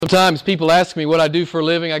Sometimes people ask me what I do for a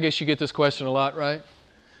living. I guess you get this question a lot, right?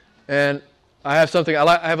 And I have something,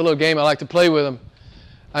 I have a little game I like to play with them.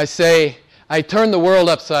 I say, I turn the world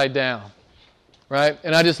upside down, right?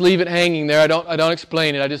 And I just leave it hanging there. I don't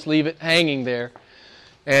explain it. I just leave it hanging there.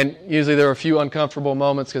 And usually there are a few uncomfortable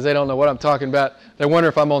moments because they don't know what I'm talking about. They wonder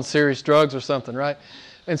if I'm on serious drugs or something, right?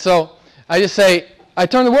 And so I just say, I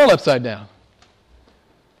turn the world upside down.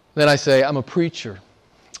 Then I say, I'm a preacher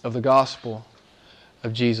of the gospel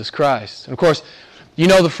of Jesus Christ. And of course, you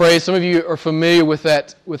know the phrase. Some of you are familiar with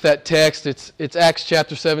that text. It's Acts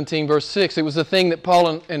chapter 17, verse 6. It was the thing that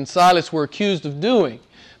Paul and Silas were accused of doing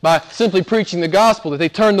by simply preaching the gospel, that they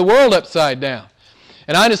turned the world upside down.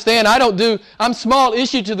 And I understand I'm small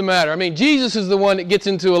issue to the matter. I mean, Jesus is the one that gets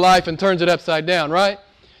into a life and turns it upside down, right?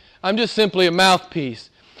 I'm just simply a mouthpiece.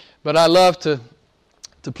 But I love to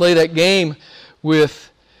play that game with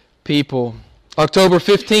people. October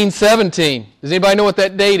 15, 17. Does anybody know what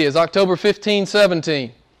that date is? October 15,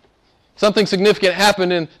 17. Something significant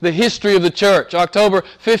happened in the history of the church. October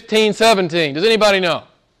 15, 17. Does anybody know?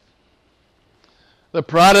 The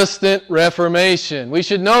Protestant Reformation. We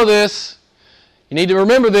should know this. You need to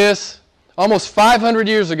remember this. Almost 500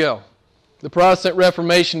 years ago, the Protestant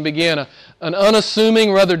Reformation began. An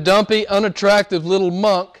unassuming, rather dumpy, unattractive little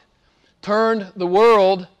monk turned the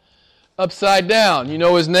world upside down. You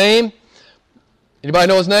know his name? Anybody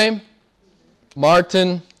know his name?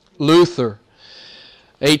 Martin Luther.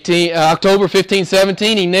 October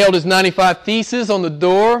 1517, he nailed his 95 Theses on the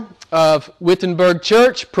door of Wittenberg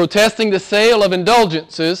Church, protesting the sale of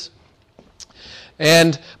indulgences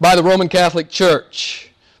and by the Roman Catholic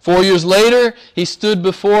Church. 4 years later, he stood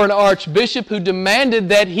before an archbishop who demanded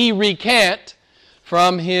that he recant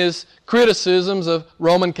from his criticisms of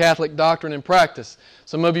Roman Catholic doctrine and practice.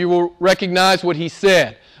 Some of you will recognize what he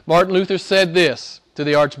said. Martin Luther said this to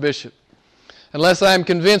the archbishop: "Unless I am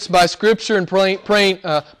convinced by Scripture and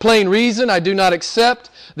plain reason, I do not accept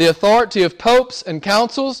the authority of popes and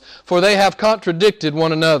councils, for they have contradicted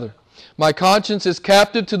one another. My conscience is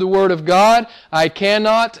captive to the Word of God. I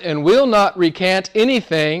cannot and will not recant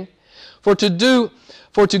anything, for to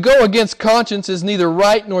go against conscience is neither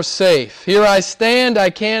right nor safe. Here I stand, I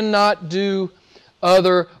cannot do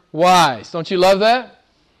otherwise." Don't you love that?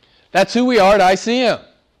 That's who we are at ICM.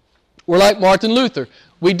 We're like Martin Luther.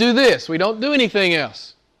 We do this. We don't do anything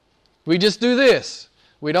else. We just do this.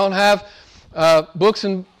 We don't have books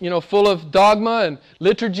full of dogma and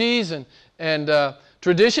liturgies and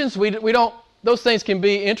traditions. We don't. Those things can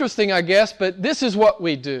be interesting, I guess, but this is what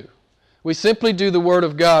we do. We simply do the Word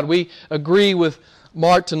of God. We agree with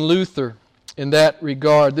Martin Luther in that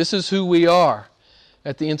regard. This is who we are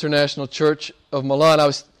at the International Church of Milan.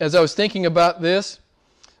 As I was thinking about this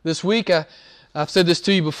week, I've said this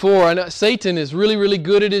to you before. I know Satan is really, really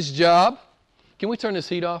good at his job. Can we turn this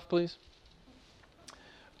heat off, please?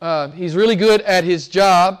 He's really good at his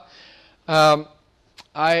job.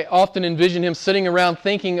 I often envision him sitting around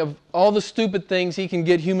thinking of all the stupid things he can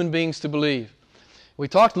get human beings to believe. We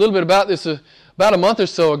talked a little bit about this about a month or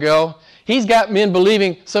so ago. He's got men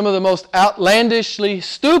believing some of the most outlandishly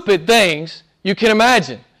stupid things you can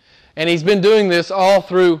imagine. And he's been doing this all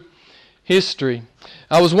through history.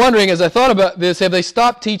 I was wondering, as I thought about this, have they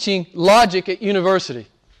stopped teaching logic at university?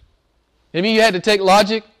 Any of you had to take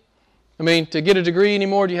logic? I mean, to get a degree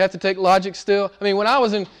anymore, do you have to take logic still? I mean, when I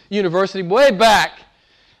was in university, way back,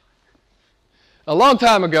 a long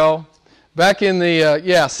time ago, back in the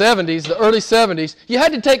 70s, the early 70s, you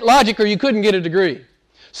had to take logic or you couldn't get a degree.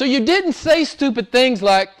 So you didn't say stupid things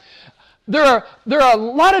like, there are a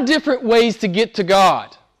lot of different ways to get to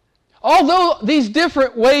God. Although these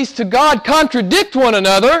different ways to God contradict one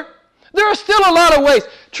another, there are still a lot of ways.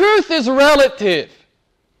 Truth is relative.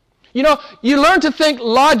 You know, you learn to think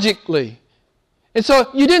logically. And so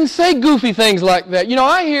you didn't say goofy things like that. You know,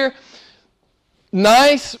 I hear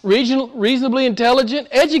nice, reasonably intelligent,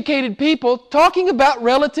 educated people talking about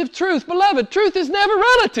relative truth. Beloved, truth is never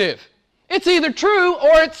relative. It's either true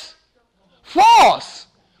or it's false.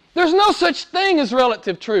 There's no such thing as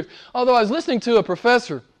relative truth. Although I was listening to a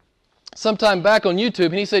professor sometime back on YouTube,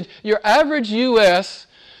 and he said, your average U.S.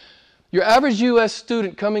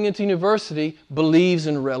 student coming into university believes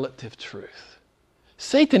in relative truth.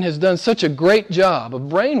 Satan has done such a great job of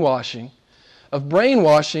brainwashing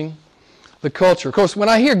the culture. Of course, when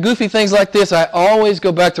I hear goofy things like this, I always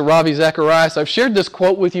go back to Ravi Zacharias. I've shared this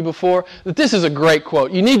quote with you before, that this is a great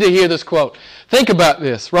quote. You need to hear this quote. Think about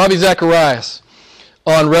this. Ravi Zacharias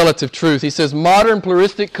on relative truth. He says, modern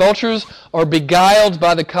pluralistic cultures are beguiled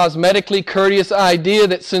by the cosmetically courteous idea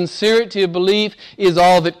that sincerity of belief is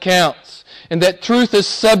all that counts, and that truth is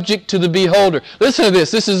subject to the beholder. Listen to this.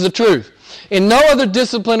 This is the truth. In no other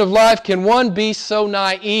discipline of life can one be so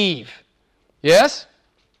naive. Yes?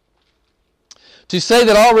 To say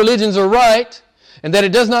that all religions are right and that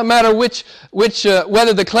it does not matter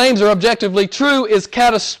whether the claims are objectively true is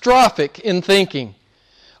catastrophic in thinking.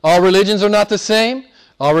 All religions are not the same.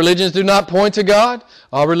 All religions do not point to God.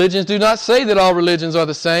 All religions do not say that all religions are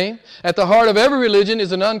the same. At the heart of every religion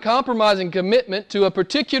is an uncompromising commitment to a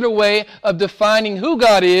particular way of defining who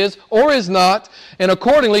God is or is not, and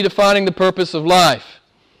accordingly defining the purpose of life.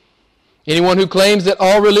 Anyone who claims that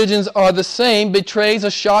all religions are the same betrays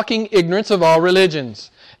a shocking ignorance of all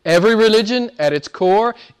religions. Every religion, at its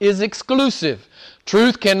core, is exclusive.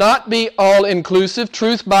 Truth cannot be all-inclusive.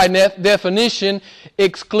 Truth, by definition,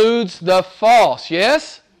 excludes the false.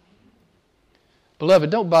 Yes?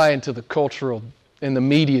 Beloved, don't buy into the cultural and the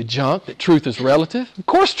media junk that truth is relative. Of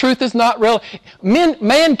course, truth is not relative.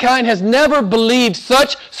 Mankind has never believed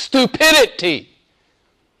such stupidity.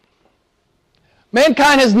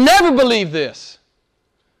 Mankind has never believed this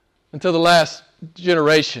until the last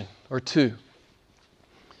generation or two.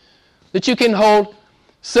 That you can hold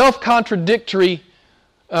self-contradictory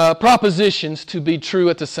propositions to be true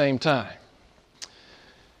at the same time.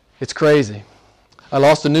 It's crazy. I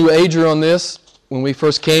lost a new ager on this when we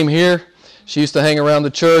first came here. She used to hang around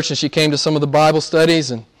the church and she came to some of the Bible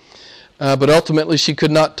studies, but ultimately she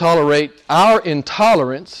could not tolerate our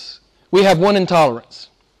intolerance. We have one intolerance.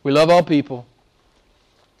 We love all people,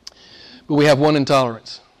 but we have one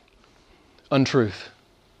intolerance: untruth.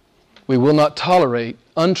 We will not tolerate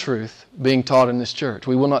untruth being taught in this church.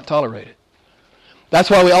 We will not tolerate it. That's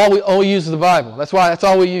why we all use the Bible. That's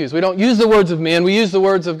all we use. We don't use the words of men, we use the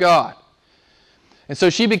words of God. And so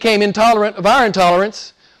she became intolerant of our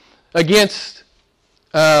intolerance against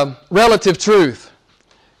relative truth.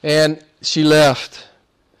 And she left.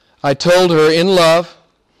 I told her in love,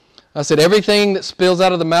 I said, everything that spills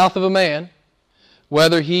out of the mouth of a man,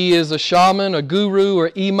 whether he is a shaman, a guru,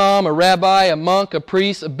 or imam, a rabbi, a monk, a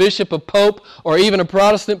priest, a bishop, a pope, or even a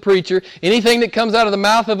Protestant preacher, anything that comes out of the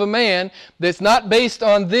mouth of a man that's not based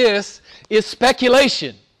on this is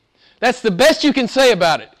speculation. That's the best you can say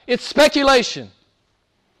about it. It's speculation.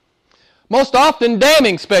 Most often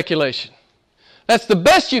damning speculation. That's the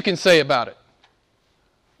best you can say about it.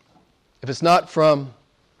 If it's not from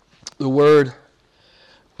the Word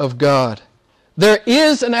of God. There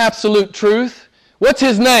is an absolute truth. What's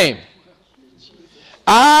His name?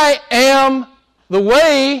 I am the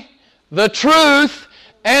way, the truth,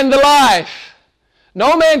 and the life.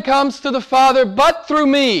 No man comes to the Father but through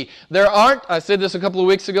me. There aren't, I said this a couple of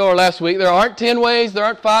weeks ago or last week, there aren't 10 ways, there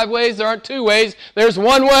aren't 5 ways, there aren't 2 ways, there's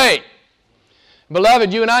one way.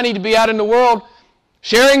 Beloved, you and I need to be out in the world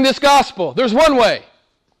sharing this gospel. There's one way.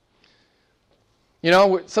 You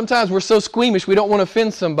know, sometimes we're so squeamish we don't want to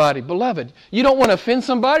offend somebody. Beloved, you don't want to offend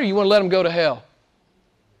somebody or you want to let them go to hell?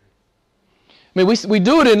 I mean, we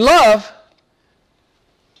do it in love.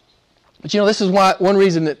 But you know, this is one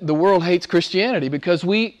reason that the world hates Christianity, because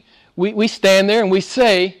we stand there and we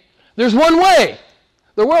say, there's one way.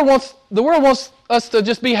 The world wants us to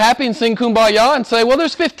just be happy and sing Kumbaya and say, well,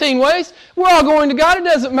 there's 15 ways. We're all going to God. It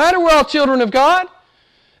doesn't matter. We're all children of God.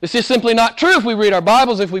 It's just simply not true if we read our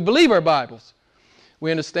Bibles, if we believe our Bibles. We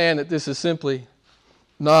understand that this is simply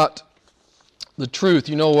not the truth.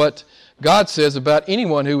 You know what God says about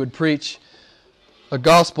anyone who would preach a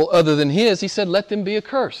gospel other than His? He said, let them be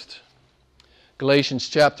accursed. Galatians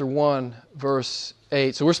chapter 1, verse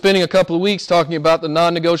 8. So we're spending a couple of weeks talking about the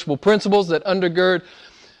non-negotiable principles that undergird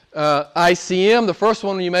ICM. The first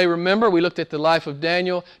one you may remember, we looked at the life of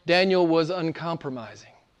Daniel. Daniel was uncompromising.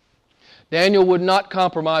 Daniel would not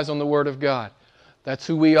compromise on the Word of God. That's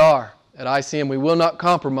who we are at ICM. We will not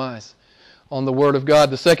compromise on the Word of God.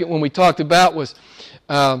 The second one we talked about was,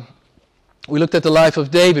 we looked at the life of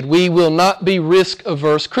David. We will not be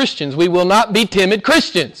risk-averse Christians. We will not be timid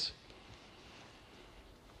Christians.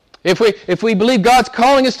 If we believe God's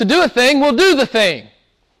calling us to do a thing, we'll do the thing.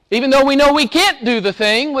 Even though we know we can't do the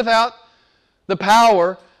thing without the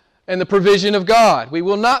power and the provision of God. We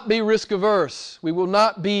will not be risk-averse. We will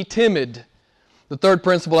not be timid. The third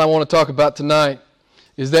principle I want to talk about tonight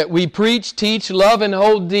is that we preach, teach, love, and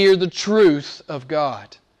hold dear the truth of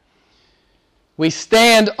God. We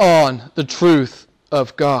stand on the truth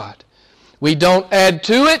of God. We don't add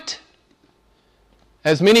to it,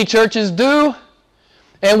 as many churches do,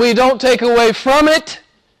 and we don't take away from it,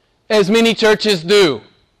 as many churches do.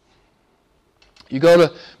 You go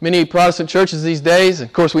to many Protestant churches these days, and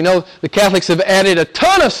of course we know the Catholics have added a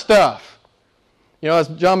ton of stuff. You know, as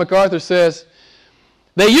John MacArthur says,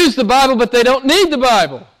 they use the Bible, but they don't need the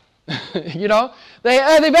Bible. You know, they've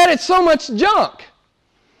added so much junk.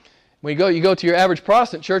 You go to your average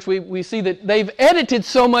Protestant church, we see that they've edited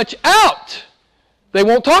so much out. They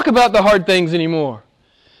won't talk about the hard things anymore.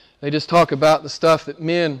 They just talk about the stuff that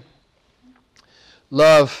men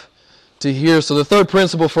love to hear. So the third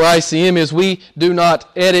principle for ICM is we do not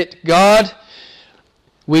edit God.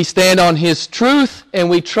 We stand on His truth and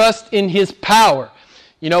we trust in His power.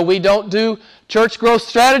 We don't do church growth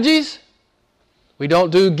strategies. We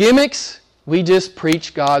don't do gimmicks. We just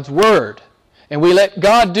preach God's Word. And we let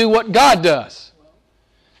God do what God does.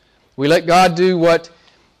 We let God do what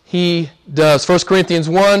He does. 1 Corinthians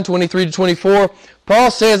 1, 23 to 24,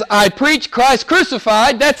 Paul says, I preach Christ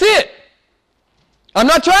crucified, that's it. I'm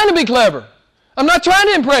not trying to be clever. I'm not trying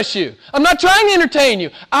to impress you. I'm not trying to entertain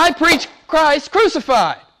you. I preach Christ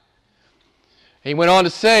crucified. He went on to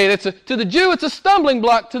say, to the Jew it's a stumbling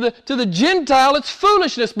block, to the Gentile it's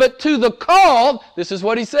foolishness, but to the called, this is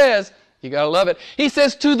what he says, you got to love it. He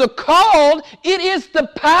says, to the called, it is the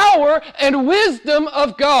power and wisdom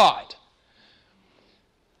of God.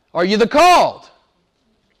 Are you the called?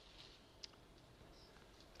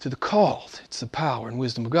 To the called, it's the power and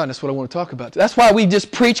wisdom of God. And that's what I want to talk about. That's why we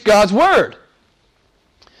just preach God's Word.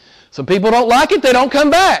 Some people don't like it, they don't come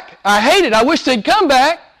back. I hate it, I wish they'd come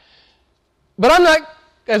back. But I'm not,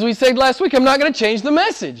 as we said last week, I'm not going to change the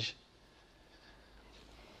message.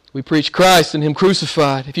 We preach Christ and Him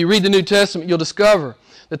crucified. If you read the New Testament, you'll discover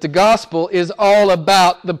that the gospel is all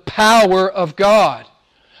about the power of God.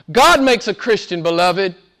 God makes a Christian,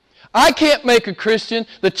 beloved. I can't make a Christian.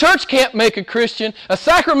 The church can't make a Christian. A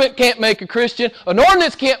sacrament can't make a Christian. An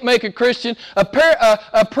ordinance can't make a Christian. A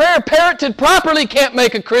prayer parroted properly can't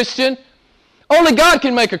make a Christian. Only God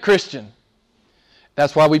can make a Christian.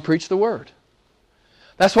 That's why we preach the Word.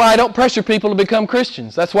 That's why I don't pressure people to become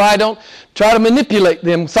Christians. That's why I don't try to manipulate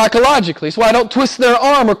them psychologically. That's why I don't twist their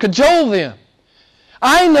arm or cajole them.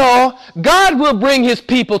 I know God will bring His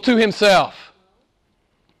people to Himself.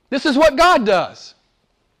 This is what God does.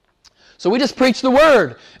 So we just preach the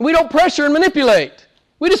Word. And we don't pressure and manipulate.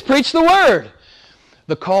 We just preach the Word.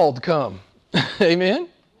 The called come. Amen?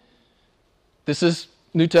 This is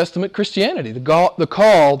New Testament Christianity. The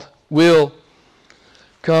called will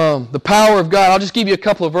come. The power of God. I'll just give you a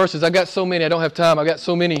couple of verses. I've got so many. I don't have time. I've got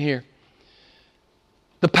so many here.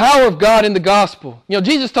 The power of God in the gospel.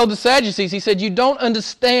 Jesus told the Sadducees, He said, you don't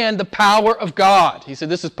understand the power of God. He said,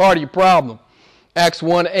 this is part of your problem. Acts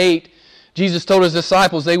 1:8, Jesus told His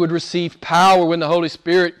disciples they would receive power when the Holy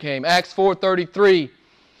Spirit came. Acts 4:33,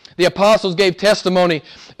 the apostles gave testimony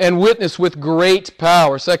and witnessed with great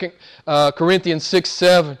power. 2 Corinthians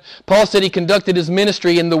 6:7. Paul said he conducted his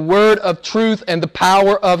ministry in the word of truth and the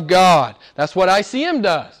power of God. That's what ICM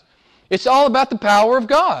does. It's all about the power of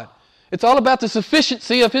God. It's all about the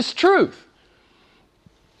sufficiency of His truth.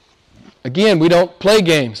 Again, we don't play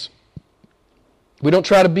games. We don't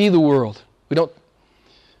try to be the world.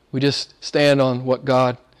 We just stand on what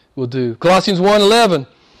God will do. Colossians 1:11.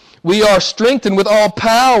 We are strengthened with all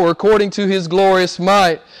power according to His glorious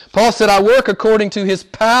might. Paul said, I work according to His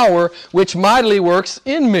power, which mightily works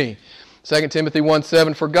in me. 2 Timothy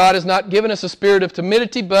 1:7. For God has not given us a spirit of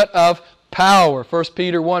timidity, but of power. 1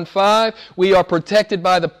 Peter 1:5. We are protected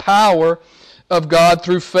by the power of God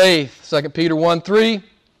through faith. 2 Peter 1:3.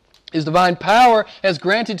 His divine power has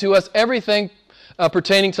granted to us everything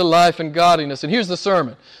pertaining to life and godliness. And here's the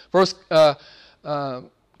sermon. 1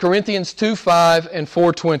 Corinthians 2:5 and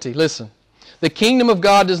 4:20. Listen. The kingdom of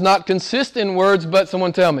God does not consist in words, but,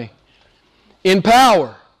 someone tell me, in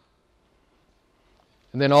power.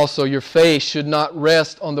 And then also, your faith should not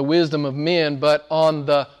rest on the wisdom of men, but on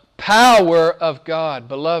the power of God.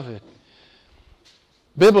 Beloved,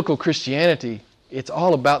 biblical Christianity, it's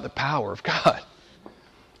all about the power of God.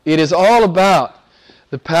 It is all about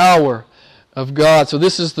the power of God. So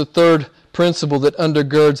this is the third principle that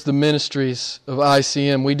undergirds the ministries of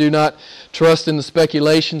ICM. We do not trust in the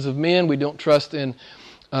speculations of men. We don't trust in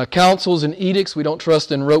councils and edicts. We don't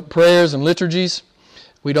trust in rote prayers and liturgies.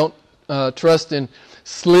 We don't trust in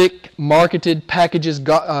slick, marketed,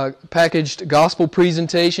 packaged gospel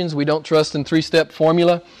presentations. We don't trust in three-step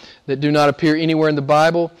formula that do not appear anywhere in the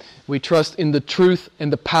Bible. We trust in the truth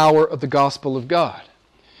and the power of the gospel of God.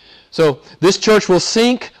 So this church will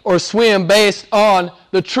sink or swim based on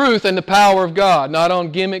the truth and the power of God, not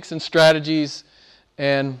on gimmicks and strategies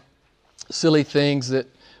and silly things that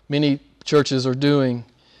many churches are doing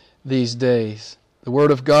these days. The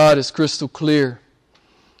Word of God is crystal clear.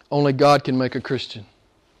 Only God can make a Christian.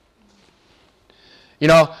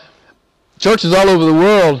 Churches all over the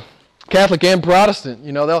world, Catholic and Protestant,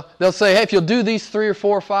 they'll say, hey, if you'll do these 3 or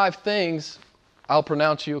 4 or 5 things, I'll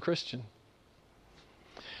pronounce you a Christian.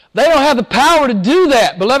 They don't have the power to do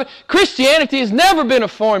that, beloved. Christianity has never been a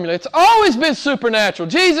formula. It's always been supernatural.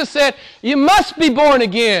 Jesus said, you must be born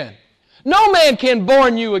again. No man can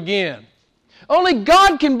born you again. Only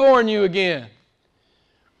God can born you again.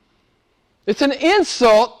 It's an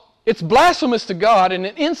insult. It's blasphemous to God and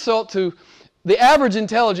an insult to the average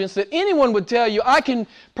intelligence that anyone would tell you, I can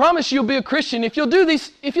promise you'll be a Christian if you'll do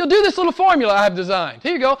this little formula I have designed.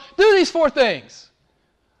 Here you go. Do these 4 things.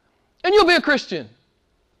 And you'll be a Christian.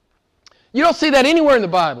 You don't see that anywhere in the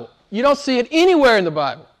Bible. You don't see it anywhere in the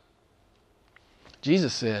Bible.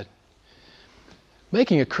 Jesus said,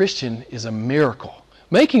 making a Christian is a miracle.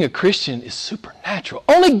 Making a Christian is supernatural.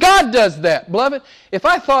 Only God does that, beloved. If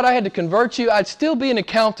I thought I had to convert you, I'd still be an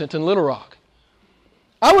accountant in Little Rock.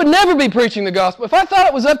 I would never be preaching the gospel. If I thought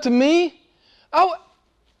it was up to me,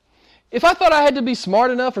 if I thought I had to be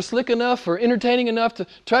smart enough or slick enough or entertaining enough to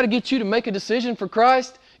try to get you to make a decision for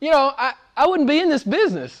Christ, I wouldn't be in this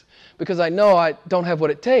business because I know I don't have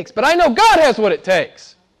what it takes. But I know God has what it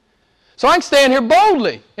takes. So I can stand here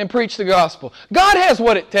boldly and preach the gospel. God has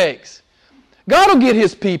what it takes. God will get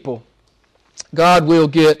His people. God will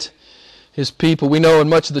get His people. We know in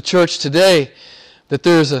much of the church today that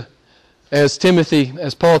there's as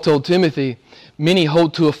Paul told Timothy, many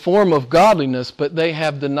hold to a form of godliness, but they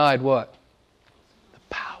have denied what? The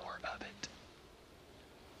power of it.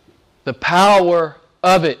 The power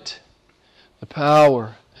of it. The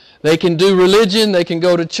power. They can do religion, they can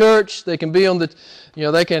go to church, they can be on the,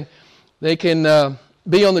 they can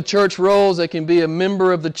be on the church rolls, they can be a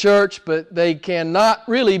member of the church, but they cannot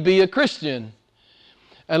really be a Christian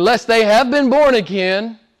unless they have been born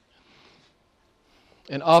again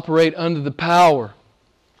and operate under the power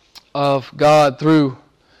of God through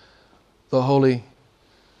the Holy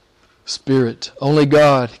Spirit. Only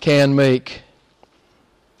God can make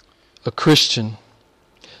a Christian.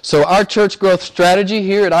 So our church growth strategy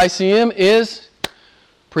here at ICM is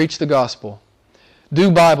preach the gospel,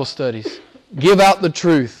 do Bible studies, give out the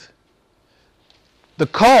truth. The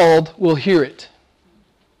called will hear it.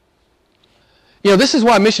 This is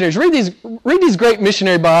why missionaries, read these great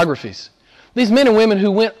missionary biographies. These men and women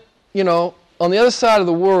who went, on the other side of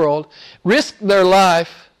the world, risked their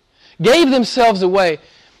life, gave themselves away.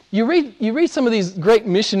 You read some of these great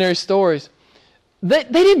missionary stories. They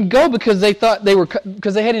didn't go because they thought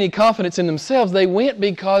because they had any confidence in themselves. They went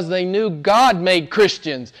because they knew God made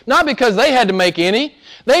Christians. Not because they had to make any.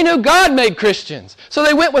 They knew God made Christians. So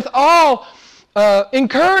they went with all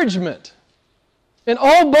encouragement and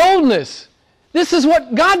all boldness. This is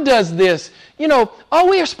what God does this. All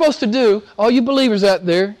we are supposed to do, all you believers out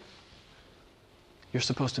there, you're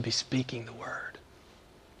supposed to be speaking the Word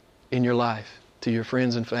in your life to your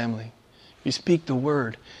friends and family. You speak the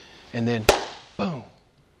Word and then boom,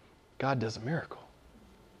 God does a miracle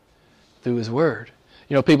through His Word.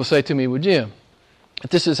 People say to me, well, Jim,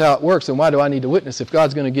 if this is how it works, then why do I need to witness if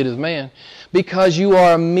God's going to get His man? Because you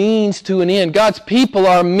are a means to an end. God's people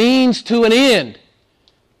are a means to an end.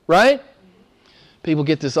 Right? People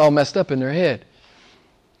get this all messed up in their head.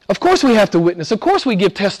 Of course we have to witness. Of course we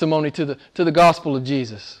give testimony to the gospel of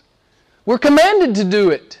Jesus. We're commanded to do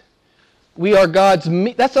it. We are God's...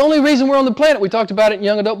 That's the only reason we're on the planet. We talked about it in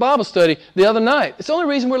Young Adult Bible Study the other night. It's the only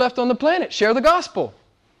reason we're left on the planet. Share the gospel.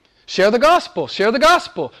 Share the gospel. Share the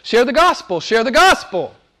gospel. Share the gospel. Share the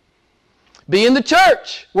gospel. Be in the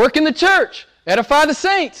church. Work in the church. Edify the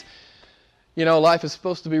saints. Life is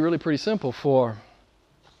supposed to be really pretty simple for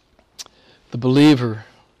the believer.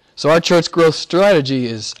 So our church growth strategy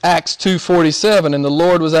is Acts 2:47, and the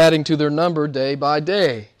Lord was adding to their number day by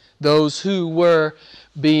day those who were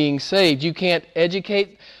being saved. You can't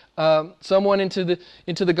educate someone into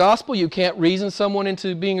the gospel. You can't reason someone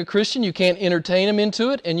into being a Christian. You can't entertain them into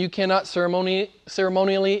it, and you cannot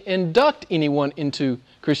ceremonially induct anyone into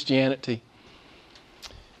Christianity.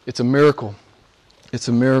 It's a miracle. It's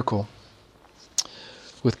a miracle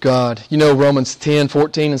with God. Romans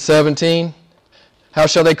 10:14 and 17. How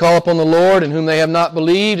shall they call upon the Lord in whom they have not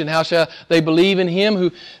believed? And how shall they believe in Him who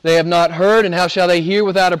they have not heard? And how shall they hear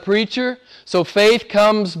without a preacher? So faith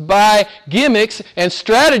comes by gimmicks and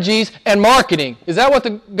strategies and marketing. Is that what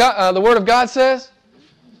the Word of God says?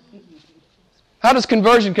 How does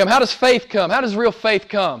conversion come? How does faith come? How does real faith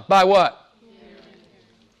come? By what?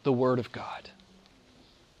 The Word of God.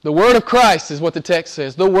 The Word of Christ is what the text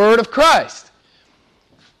says. The Word of Christ.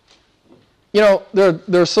 There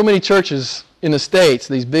are so many churches in the States,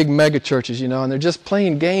 these big mega churches, and they're just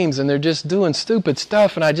playing games and they're just doing stupid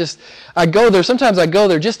stuff. And I go there, sometimes I go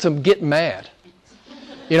there just to get mad.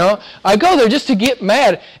 I go there just to get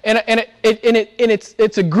mad. And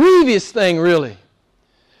it's a grievous thing, really.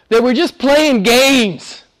 That we're just playing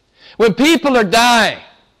games when people are dying.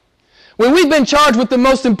 When we've been charged with the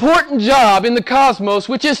most important job in the cosmos,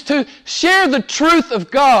 which is to share the truth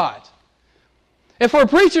of God. And for a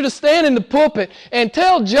preacher to stand in the pulpit and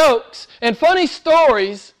tell jokes and funny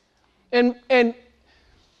stories and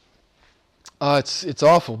it's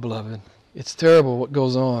awful, beloved. It's terrible what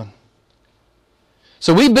goes on.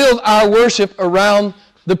 So we build our worship around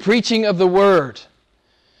the preaching of the Word.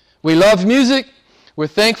 We love music. We're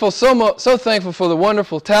thankful, so thankful for the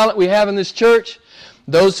wonderful talent we have in this church.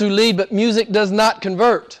 Those who lead, but music does not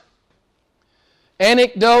convert.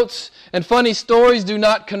 Anecdotes and funny stories do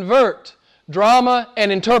not convert. Drama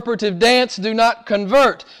and interpretive dance do not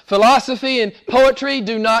convert. Philosophy and poetry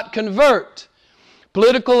do not convert.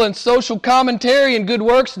 Political and social commentary and good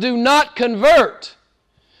works do not convert.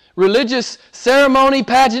 Religious ceremony,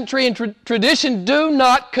 pageantry, and tradition do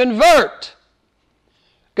not convert.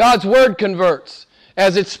 God's Word converts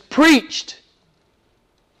as it's preached.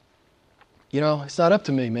 It's not up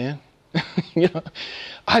to me, man.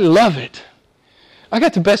 I love it. I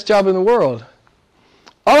got the best job in the world.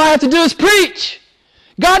 All I have to do is preach.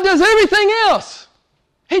 God does everything else.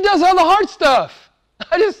 He does all the hard stuff.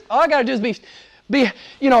 All I got to do is be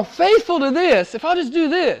faithful to this. If I'll just do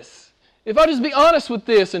this, if I'll just be honest with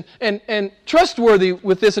this and trustworthy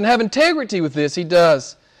with this and have integrity with this, He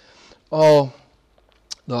does all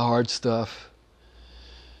the hard stuff.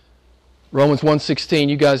 Romans 1:16,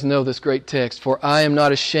 you guys know this great text. For I am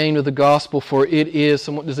not ashamed of the gospel, for it is,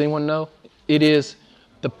 does anyone know? It is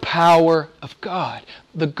the power of God.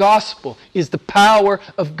 The gospel is the power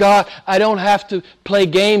of God. I don't have to play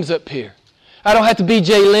games up here. I don't have to be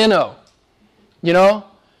Jay Leno. I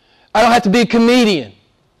don't have to be a comedian.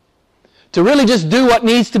 To really just do what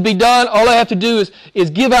needs to be done, all I have to do is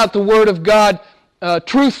give out the Word of God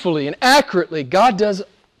truthfully and accurately. God does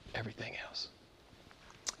everything else.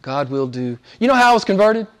 God will do. You know how I was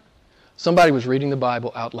converted? Somebody was reading the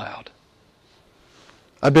Bible out loud.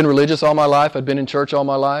 I've been religious all my life. I've been in church all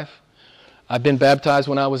my life. I've been baptized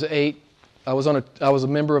when I was 8. I was a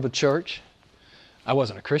member of a church. I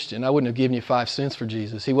wasn't a Christian. I wouldn't have given you 5 cents for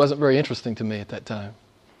Jesus. He wasn't very interesting to me at that time.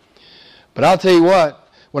 But I'll tell you what,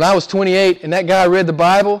 when I was 28 and that guy read the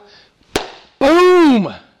Bible,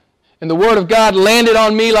 boom! And the Word of God landed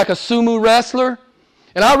on me like a sumo wrestler.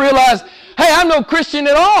 And I realized, hey, I'm no Christian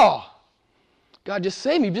at all. God just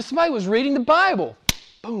saved me. Just somebody was reading the Bible.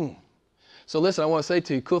 Boom. So listen, I want to say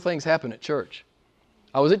to you, cool things happen at church.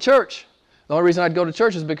 I was at church. The only reason I'd go to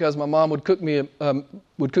church is because my mom would cook me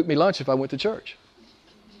lunch if I went to church.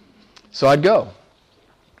 So I'd go.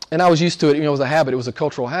 And I was used to it. It was a habit. It was a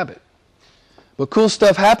cultural habit. But cool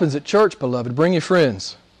stuff happens at church, beloved. Bring your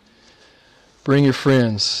friends. Bring your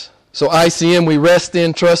friends. So ICM, we rest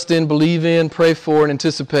in, trust in, believe in, pray for, and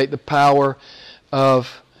anticipate the power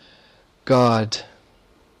of God.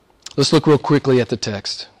 Let's look real quickly at the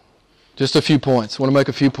text. Just a few points. I want to make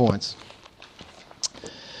a few points.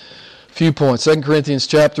 2 Corinthians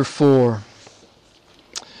chapter 4.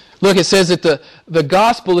 Look, it says that the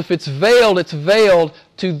gospel, if it's veiled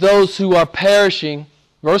to those who are perishing.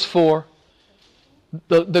 Verse 4.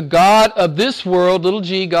 The God of this world, little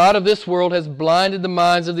g, God of this world has blinded the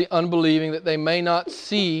minds of the unbelieving that they may not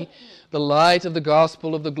see the light of the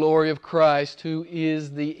gospel of the glory of Christ, who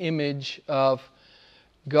is the image of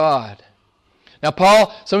God. Now,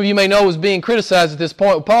 Paul, some of you may know, was being criticized at this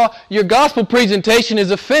point. Paul, your gospel presentation is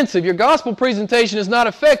offensive. Your gospel presentation is not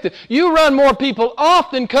effective. You run more people off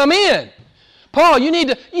than come in. Paul, you need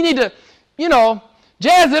to,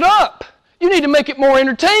 jazz it up. You need to make it more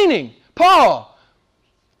entertaining. Paul,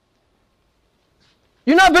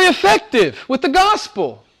 you're not very effective with the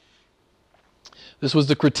gospel. This was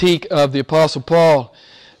the critique of the Apostle Paul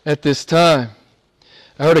at this time.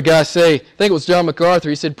 I heard a guy say, I think it was John MacArthur,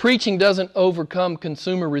 he said, preaching doesn't overcome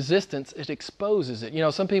consumer resistance, it exposes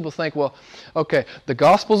it. Some people think, well, okay, the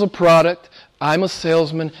gospel's a product, I'm a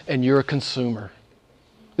salesman, and you're a consumer.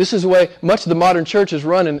 This is the way much of the modern church is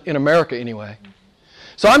run in America anyway.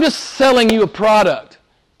 So I'm just selling you a product.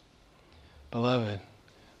 Beloved,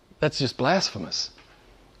 that's just blasphemous.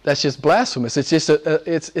 That's just blasphemous. It's just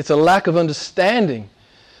it's a lack of understanding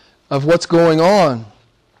of what's going on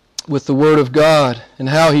with the Word of God and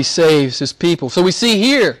how He saves His people. So we see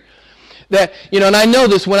here that, and I know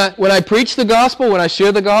this, when I preach the gospel, when I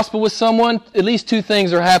share the gospel with someone, at least 2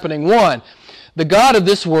 things are happening. One, the God of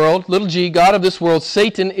this world, little g, God of this world,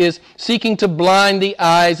 Satan, is seeking to blind the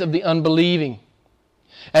eyes of the unbelieving.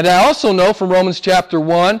 And I also know from Romans chapter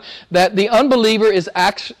 1 that the unbeliever is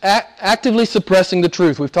actively suppressing the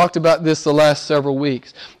truth. We've talked about this the last several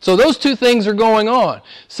weeks. So those 2 things are going on.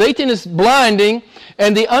 Satan is blinding,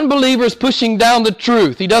 and the unbeliever is pushing down the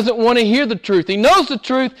truth. He doesn't want to hear the truth. He knows the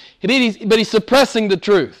truth, but he's suppressing the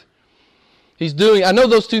truth. He's doing, I know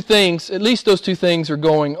those two things, at least those two things are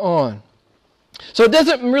going on. So it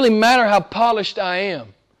doesn't really matter how polished I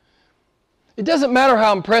am. It doesn't matter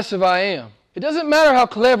how impressive I am. It doesn't matter how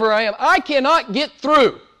clever I am. I cannot get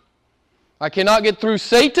through. I cannot get through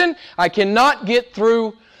Satan. I cannot get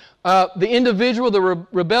through the individual, the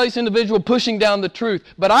rebellious individual pushing down the truth.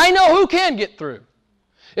 But I know who can get through.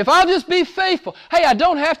 If I'll just be faithful. Hey, I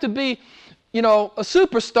don't have to be, a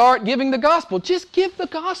superstar at giving the gospel. Just give the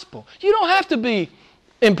gospel. You don't have to be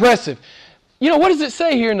impressive. What does it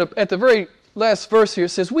say here at the very last verse here? It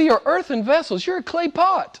says, we are earthen vessels. You're a clay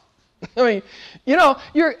pot. I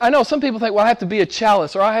know some people think, well, I have to be a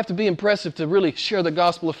chalice or I have to be impressive to really share the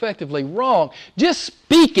gospel effectively. Wrong. Just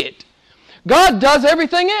speak it. God does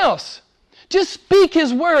everything else. Just speak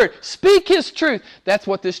His word. Speak His truth. That's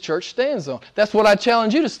what this church stands on. That's what I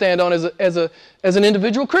challenge you to stand on as an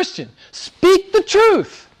individual Christian. Speak the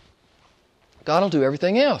truth. God will do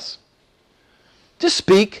everything else. Just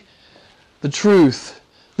speak the truth.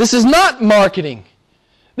 This is not marketing.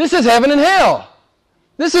 This is heaven and hell.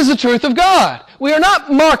 This is the truth of God. We are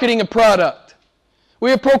not marketing a product.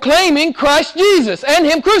 We are proclaiming Christ Jesus and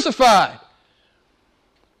Him crucified.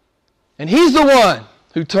 And He's the one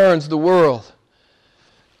who turns the world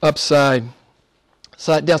upside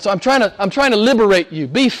down. So I'm trying to liberate you.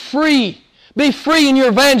 Be free. Be free in your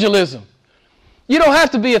evangelism. You don't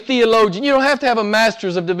have to be a theologian. You don't have to have a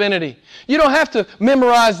master's of divinity. You don't have to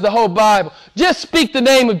memorize the whole Bible. Just speak the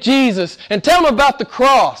name of Jesus and tell them about the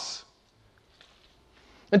cross.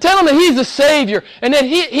 And tell them that He's the Savior and that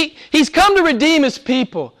He's come to redeem His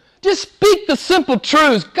people. Just speak the simple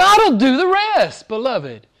truths. God will do the rest,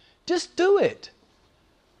 beloved. Just do it.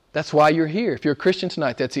 That's why you're here. If you're a Christian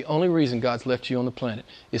tonight, that's the only reason God's left you on the planet,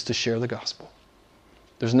 is to share the gospel.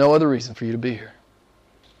 There's no other reason for you to be here.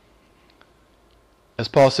 As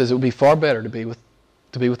Paul says, it would be far better to be with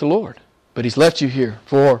the Lord. But He's left you here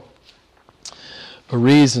for a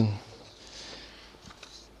reason.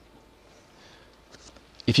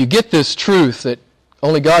 If you get this truth that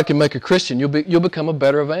only God can make a Christian, you'll become a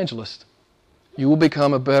better evangelist. You will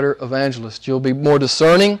become a better evangelist. You'll be more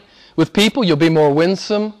discerning with people. You'll be more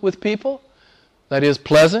winsome with people. That is,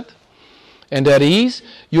 pleasant and at ease.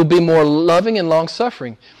 You'll be more loving and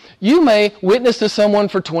long-suffering. You may witness to someone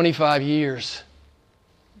for 25 years.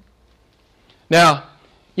 Now,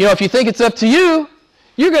 if you think it's up to you,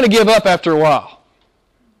 you're going to give up after a while.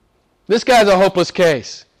 This guy's a hopeless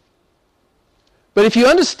case. But if you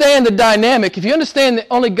understand the dynamic, if you understand that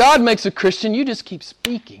only God makes a Christian, you just keep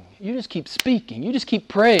speaking. You just keep speaking. You just keep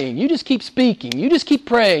praying. You just keep speaking. You just keep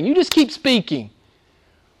praying. You just keep speaking.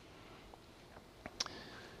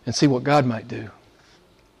 And see what God might do.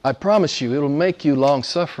 I promise you, it'll make you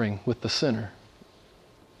long-suffering with the sinner.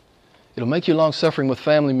 It'll make you long-suffering with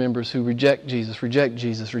family members who reject Jesus, reject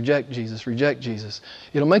Jesus, reject Jesus, reject Jesus.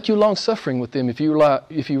 It'll make you long-suffering with them if you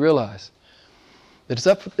realize that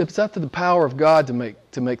it's up to the power of God to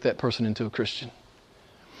make that person into a Christian.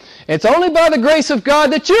 And it's only by the grace of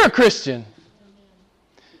God that you're a Christian.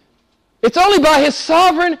 It's only by His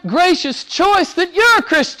sovereign, gracious choice that you're a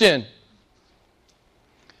Christian.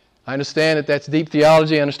 I understand that that's deep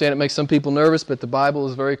theology. I understand it makes some people nervous, but the Bible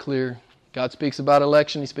is very clear. God speaks about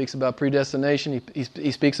election. He speaks about predestination.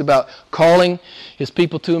 He speaks about calling His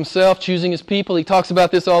people to Himself, choosing His people. He talks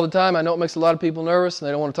about this all the time. I know it makes a lot of people nervous, and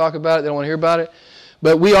they don't want to talk about it. They don't want to hear about it.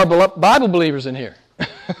 But we are Bible believers in here.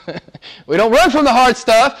 We don't run from the hard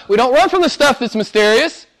stuff. We don't run from the stuff that's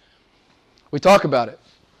mysterious. We talk about it.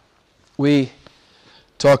 We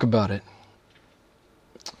talk about it.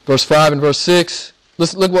 Verse 5 and verse 6.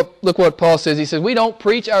 Look what Paul says. He says, we don't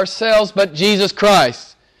preach ourselves but Jesus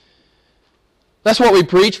Christ. That's what we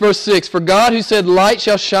preach. Verse 6. For God, who said, light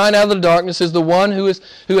shall shine out of the darkness, is the one who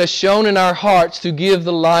has shown in our hearts to give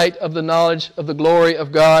the light of the knowledge of the glory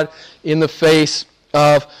of God in the face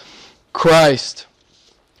of Christ.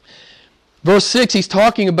 Verse 6,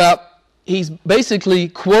 he's basically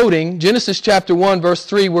quoting Genesis chapter 1, verse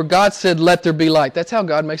 3, where God said, let there be light. That's how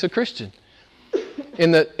God makes a Christian.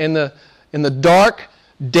 In the dark,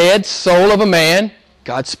 dead soul of a man,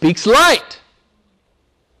 God speaks light.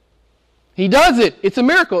 He does it. It's a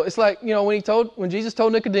miracle. It's like, when Jesus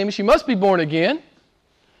told Nicodemus, you must be born again.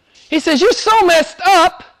 He says, you're so messed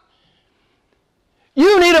up,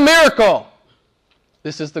 you need a miracle.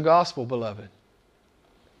 This is the gospel, beloved.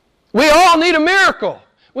 We all need a miracle.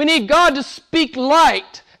 We need God to speak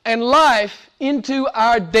light and life into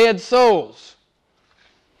our dead souls.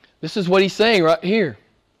 This is what He's saying right here.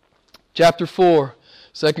 Chapter 4,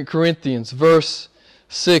 2 Corinthians, verse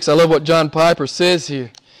 6. I love what John Piper says here.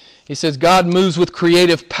 He says, God moves with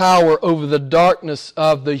creative power over the darkness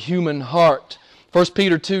of the human heart, 1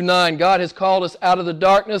 Peter 2:9, God has called us out of the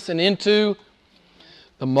darkness and into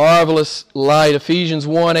the marvelous light. Ephesians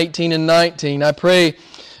 1:18 and 19. I pray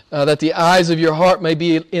that the eyes of your heart may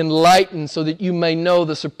be enlightened so that you may know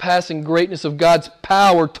the surpassing greatness of God's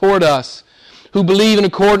power toward us, who believe in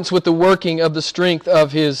accordance with the working of the strength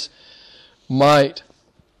of His might.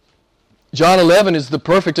 John 11 is the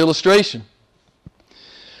perfect illustration.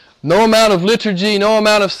 No amount of liturgy, no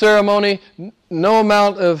amount of ceremony, no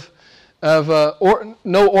amount of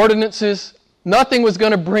no ordinances, nothing was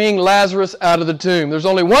going to bring Lazarus out of the tomb. There's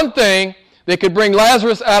only one thing that could bring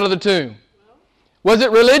Lazarus out of the tomb. Was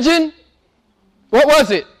it religion? What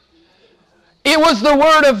was it? It was the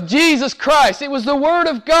Word of Jesus Christ. It was the Word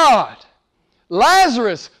of God.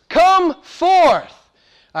 Lazarus, come forth.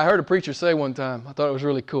 I heard a preacher say one time, I thought it was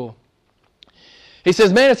really cool. He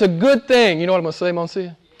says, man, it's a good thing. You know what I'm going to say,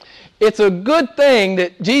 Monsieur? It's a good thing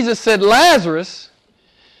that Jesus said Lazarus,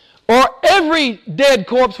 or every dead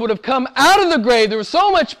corpse would have come out of the grave. There was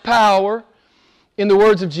so much power in the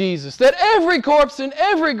words of Jesus that every corpse in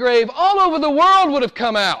every grave all over the world would have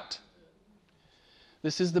come out.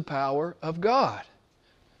 This is the power of God.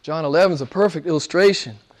 John 11 is a perfect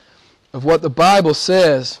illustration of what the Bible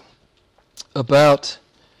says about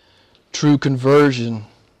true conversion.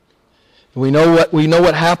 We know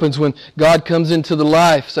what happens when God comes into the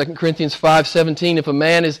life. 2 Corinthians 5:17. If a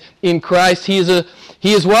man is in Christ, he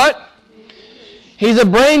is what? He's a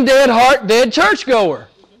brain dead, heart dead churchgoer.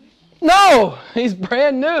 No, he's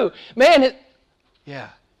brand new. Man,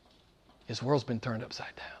 his world's been turned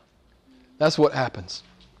upside down. That's what happens.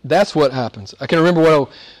 That's what happens. I can remember what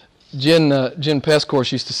Jen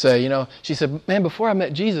Pescourse used to say. She said, "Man, before I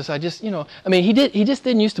met Jesus, he just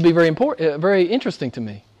didn't used to be very interesting to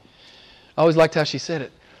me." I always liked how she said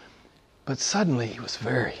it. But suddenly he was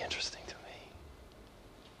very interesting to me.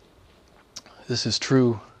 This is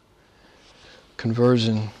true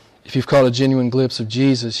conversion. If you've caught a genuine glimpse of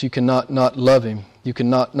Jesus, you cannot not love Him. You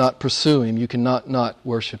cannot not pursue Him. You cannot not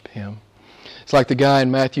worship Him. It's like the guy in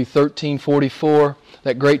Matthew 13:44,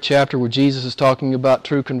 that great chapter where Jesus is talking about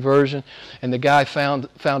true conversion, and the guy found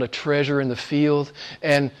a treasure in the field,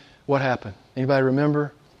 and what happened? Anybody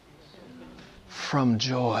remember? From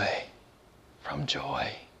joy,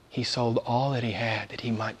 he sold all that he had that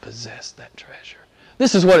he might possess that treasure.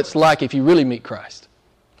 This is what it's like if you really meet Christ.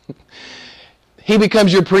 He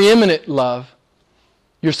becomes your preeminent love,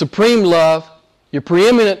 your supreme love, your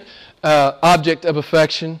preeminent object of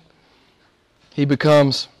affection. He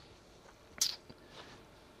becomes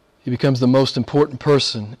the most important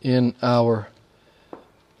person in our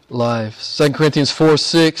lives. 2 Corinthians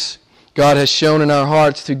 4:6, God has shown in our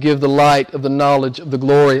hearts to give the light of the knowledge of the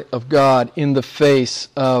glory of God in the face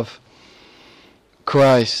of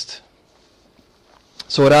Christ.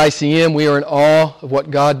 So at ICM, we are in awe of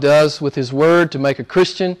what God does with His Word to make a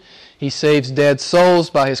Christian. He saves dead souls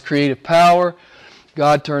by His creative power.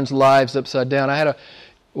 God turns lives upside down. A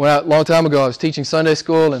long time ago, I was teaching Sunday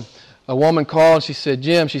school, and a woman called and she said,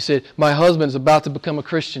 "Jim," she said, "my husband is about to become a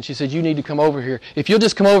Christian." She said, "You need to come over here. If you'll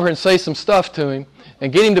just come over and say some stuff to him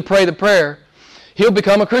and get him to pray the prayer, he'll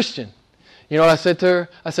become a Christian." You know what I said to her?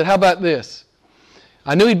 I said, "How about this?"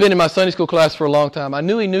 I knew he'd been in my Sunday school class for a long time. I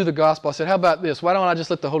knew he knew the gospel. I said, "How about this? Why don't I just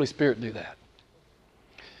let the Holy Spirit do that?"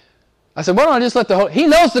 I said, "Why don't I just let He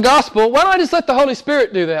knows the gospel. Why don't I just let the Holy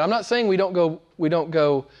Spirit do that?" I'm not saying we don't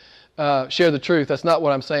go share the truth. That's not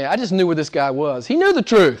what I'm saying. I just knew where this guy was. He knew the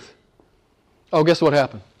truth. Oh, guess what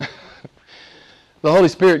happened? The Holy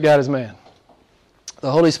Spirit got his man. The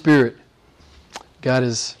Holy Spirit got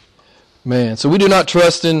his man. So we do not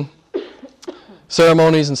trust in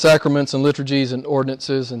ceremonies and sacraments and liturgies and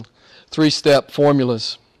ordinances and three-step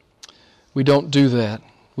formulas. We don't do that.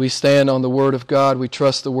 We stand on the Word of God. We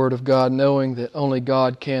trust the Word of God, knowing that only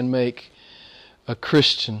God can make a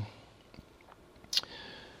Christian.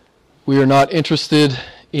 We are not interested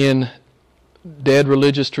in dead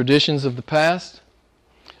religious traditions of the past,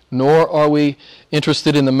 nor are we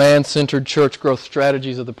interested in the man-centered church growth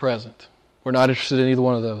strategies of the present. We're not interested in either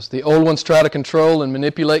one of those. The old ones try to control and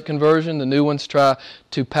manipulate conversion. The new ones try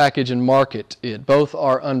to package and market it. Both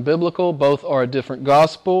are unbiblical. Both are a different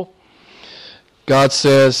gospel. God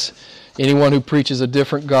says, anyone who preaches a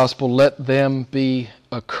different gospel, let them be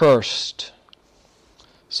accursed.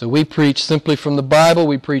 So we preach simply from the Bible.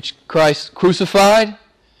 We preach Christ crucified.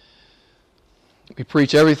 We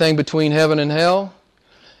preach everything between heaven and hell.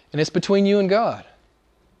 And it's between you and God.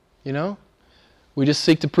 You know? We just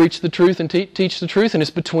seek to preach the truth and teach the truth, and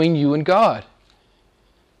it's between you and God.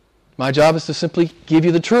 My job is to simply give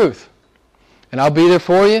you the truth. And I'll be there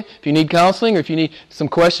for you. If you need counseling or if you need some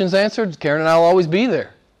questions answered, Karen and I will always be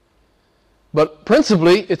there. But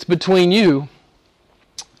principally, it's between you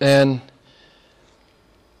and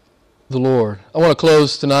the Lord. I want to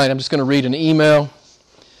close tonight. I'm just going to read an email.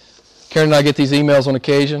 Karen and I get these emails on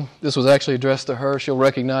occasion. This was actually addressed to her. She'll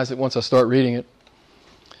recognize it once I start reading it.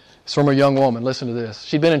 It's from a young woman. Listen to this.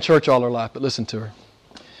 She'd been in church all her life, but listen to her.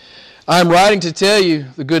 I'm writing to tell you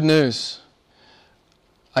the good news.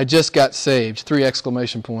 I just got saved. 3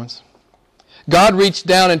 exclamation points. God reached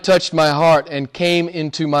down and touched my heart and came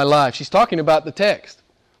into my life. She's talking about the text.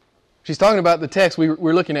 She's talking about the text we're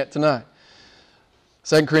looking at tonight.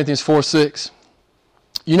 2 Corinthians 4:6.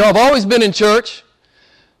 You know, I've always been in church,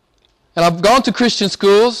 and I've gone to Christian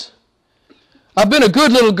schools. I've been a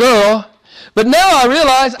good little girl, but now I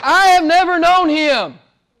realize I have never known Him.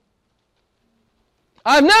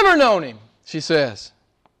 I've never known Him, she says.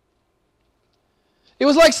 It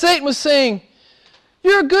was like Satan was saying,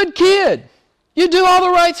 you're a good kid. You do all the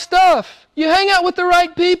right stuff. You hang out with the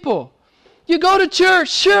right people. You go to church.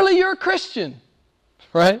 Surely you're a Christian.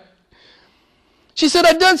 Right? She said,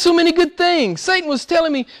 I've done so many good things. Satan was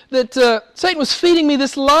telling me that, Satan was feeding me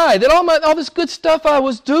this lie, that all this good stuff I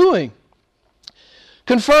was doing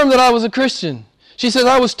confirmed that I was a Christian. She says,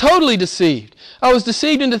 I was totally deceived. I was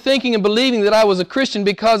deceived into thinking and believing that I was a Christian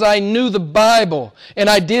because I knew the Bible and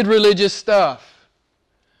I did religious stuff.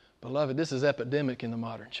 Beloved, this is epidemic in the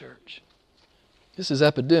modern church. This is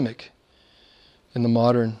epidemic in the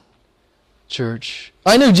modern church.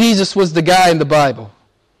 I knew Jesus was the guy in the Bible.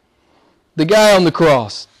 The guy on the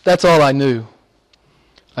cross. That's all I knew.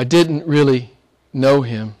 I didn't really know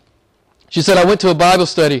Him. She said, I went to a Bible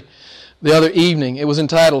study the other evening. It was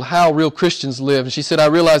entitled, How Real Christians Live. And she said, I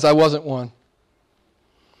realized I wasn't one.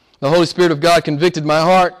 The Holy Spirit of God convicted my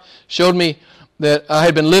heart, showed me that I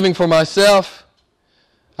had been living for myself.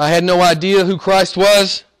 I had no idea who Christ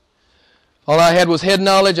was. All I had was head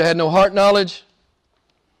knowledge. I had no heart knowledge.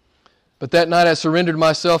 But that night I surrendered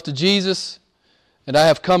myself to Jesus, and I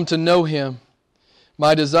have come to know Him.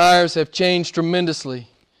 My desires have changed tremendously.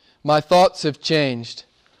 My thoughts have changed.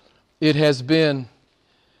 It has been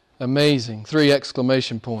amazing. 3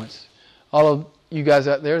 exclamation points. All of you guys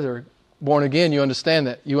out there that are born again, you understand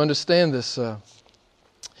that. You understand this.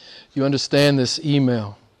 You understand this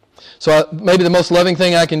email. So maybe the most loving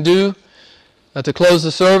thing I can do to close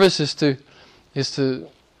the service is to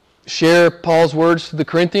share Paul's words to the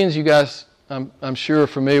Corinthians. You guys, I'm sure, are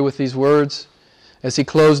familiar with these words. As he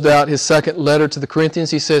closed out his second letter to the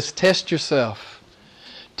Corinthians, he says, test yourself.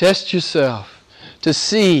 Test yourself to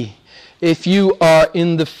see if you are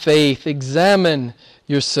in the faith. Examine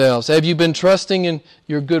yourselves. Have you been trusting in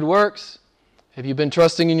your good works? Have you been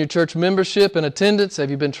trusting in your church membership and attendance?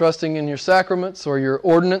 Have you been trusting in your sacraments or your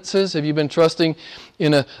ordinances? Have you been trusting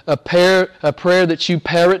in a prayer that you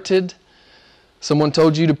parroted? Someone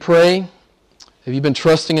told you to pray? Have you been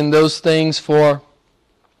trusting in those things for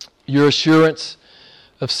your assurance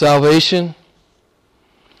of salvation?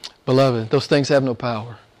 Beloved, those things have no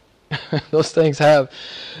power. Those things have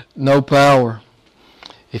no power.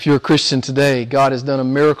 If you're a Christian today, God has done a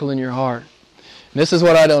miracle in your heart. And this is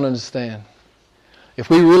what I don't understand. If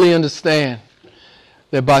we really understand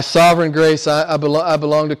that by sovereign grace I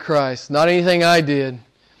belong to Christ, not anything I did.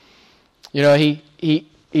 You know,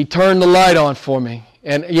 He turned the light on for me.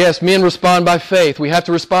 And yes, men respond by faith. We have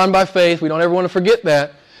to respond by faith. We don't ever want to forget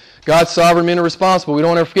that. God's sovereign, men are responsible. We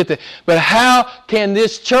don't ever forget that. But how can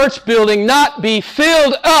this church building not be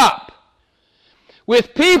filled up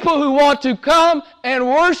with people who want to come and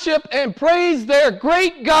worship and praise their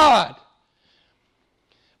great God?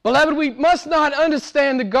 Beloved, we must not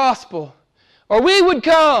understand the gospel, or we would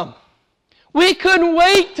come. We couldn't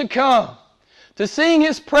wait to come, to sing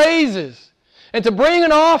His praises, and to bring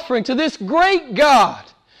an offering to this great God,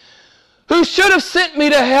 who should have sent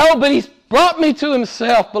me to hell, but He's brought me to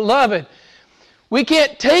Himself. Beloved, we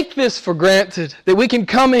can't take this for granted, that we can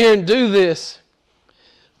come here and do this.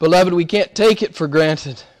 Beloved, we can't take it for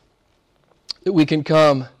granted that we can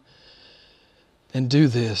come and do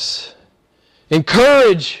this.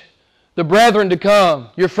 Encourage the brethren to come.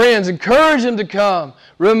 Your friends, encourage them to come.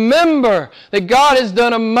 Remember that God has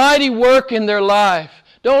done a mighty work in their life.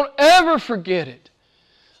 Don't ever forget it.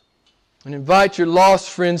 And invite your lost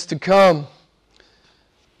friends to come.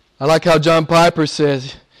 I like how John Piper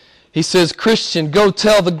says. He says, Christian, go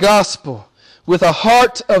tell the gospel with a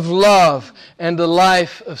heart of love and a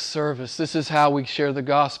life of service. This is how we share the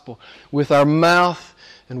gospel, with our mouth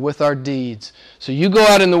and with our deeds. So you go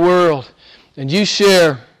out in the world and you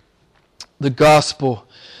share the gospel,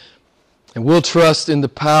 and we'll trust in the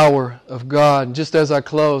power of God. And just as I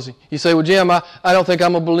close, you say, well, Jim, I don't think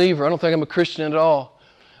I'm a believer. I don't think I'm a Christian at all.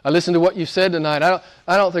 I listened to what you said tonight.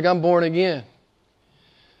 I don't think I'm born again.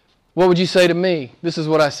 What would you say to me? This is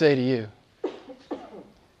what I say to you.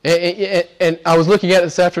 And I was looking at it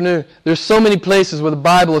this afternoon. There's so many places where the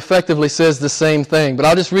Bible effectively says the same thing. But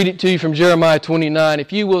I'll just read it to you from Jeremiah 29.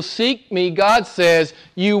 If you will seek me, God says,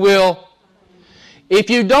 you will. If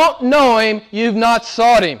you don't know Him, you've not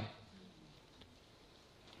sought Him.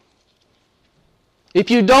 If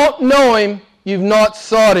you don't know Him, you've not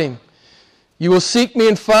sought Him. You will seek me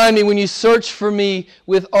and find me when you search for me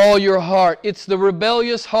with all your heart. It's the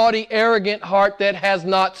rebellious, haughty, arrogant heart that has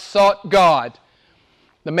not sought God.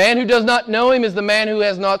 The man who does not know Him is the man who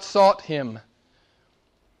has not sought Him.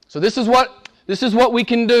 So this is what we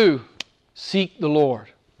can do. Seek the Lord.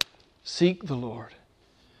 Seek the Lord.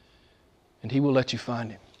 And He will let you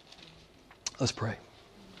find Him. Let's pray.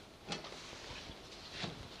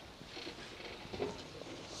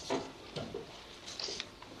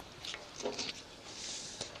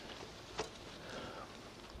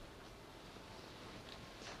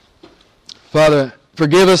 Father,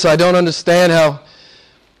 forgive us. I don't understand how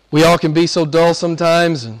we all can be so dull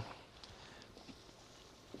sometimes, and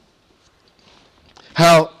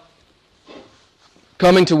how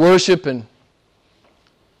coming to worship and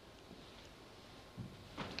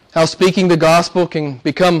how speaking the gospel can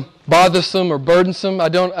become bothersome or burdensome. I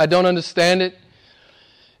don't understand it.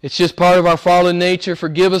 It's just part of our fallen nature.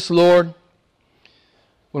 Forgive us, Lord,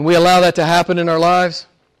 when we allow that to happen in our lives.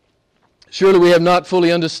 Surely we have not fully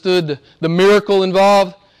understood the miracle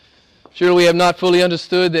involved. Surely we have not fully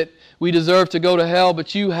understood that we deserve to go to hell,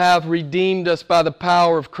 but You have redeemed us by the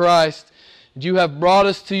power of Christ. You have brought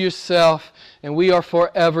us to Yourself, and we are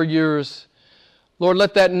forever Yours. Lord,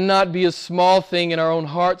 let that not be a small thing in our own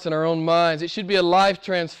hearts and our own minds. It should be a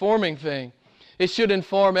life-transforming thing. It should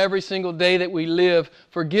inform every single day that we live.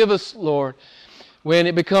 Forgive us, Lord, when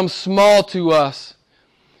it becomes small to us,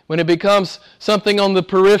 when it becomes something on the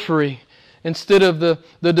periphery, instead of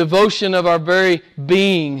the devotion of our very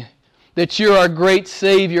being, that You're our great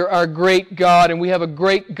Savior, our great God, and we have a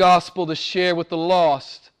great gospel to share with the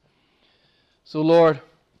lost. So, Lord,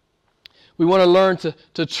 we want to learn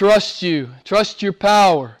to trust You, trust Your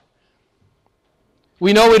power.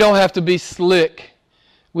 We know we don't have to be slick.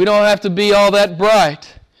 We don't have to be all that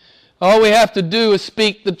bright. All we have to do is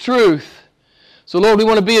speak the truth. So, Lord, we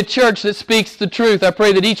want to be a church that speaks the truth. I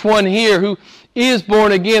pray that each one here who is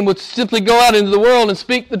born again would simply go out into the world and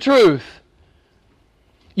speak the truth.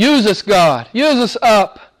 Use us, God. Use us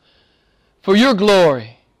up for Your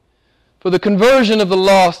glory, for the conversion of the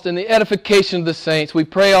lost and the edification of the saints. We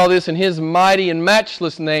pray all this in His mighty and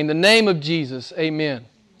matchless name, the name of Jesus. Amen.